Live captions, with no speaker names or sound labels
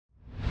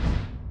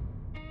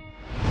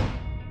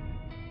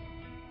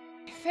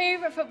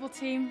favourite football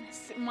team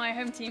is my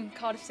home team,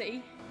 Cardiff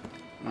City.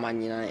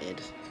 Man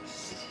United.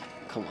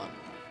 Come on.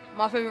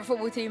 My favourite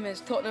football team is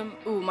Tottenham.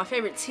 Ooh, my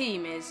favourite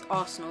team is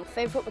Arsenal.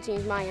 Favourite football team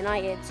is Man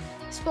United.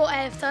 Sport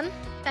Everton,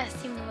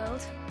 best team in the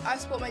world. I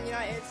support Man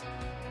United.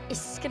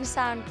 It's going to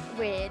sound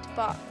weird,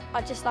 but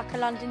I just like a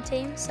London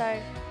team, so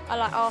I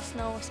like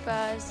Arsenal,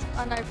 Spurs.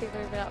 I know people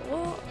will be like,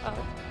 what?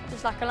 Oh,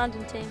 just like a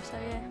London team, so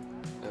yeah.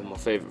 My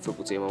favourite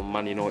football team, I'm a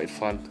Man United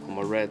fan, I'm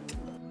a Red.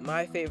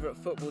 My favourite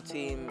football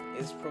team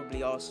is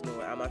probably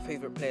Arsenal, and my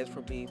favourite player is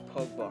probably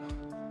Pogba.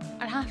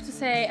 I'd have to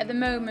say at the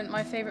moment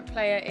my favourite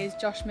player is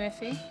Josh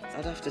Murphy.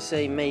 I'd have to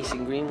say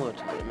Mason Greenwood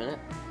for a minute,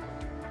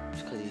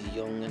 just because he's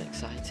young and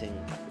exciting.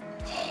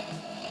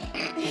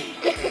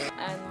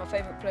 And my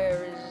favourite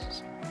player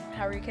is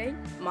Harry Kane.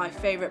 My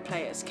favourite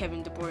player is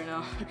Kevin De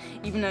Bruyne,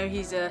 even though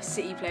he's a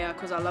City player,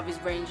 because I love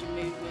his range and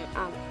movement.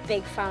 I'm a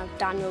big fan of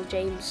Daniel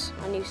James,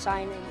 a new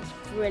signing.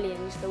 He's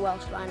brilliant. He's the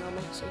Welsh Lionel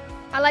Messi.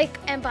 I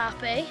like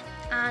Mbappe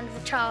and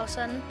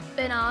Richarlison,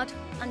 Bernard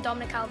and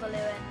Dominic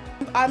Calvert-Lewin.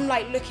 I'm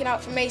like looking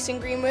out for Mason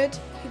Greenwood,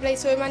 who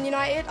plays for Man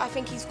United. I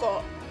think he's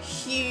got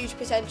huge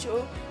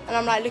potential, and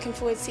I'm like looking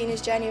forward to seeing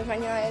his journey with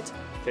Man United.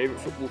 Favourite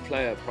football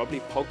player,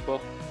 probably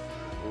Pogba.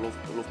 I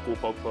love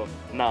Paul Pogba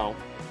now,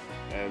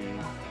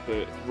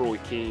 but Roy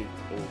Keane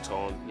all the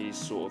time. He's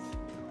sort of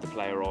the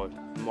player I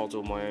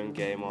model my own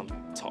game on.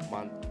 Top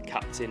man,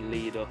 captain,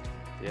 leader.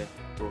 Yeah,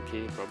 Roy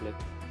Keane probably.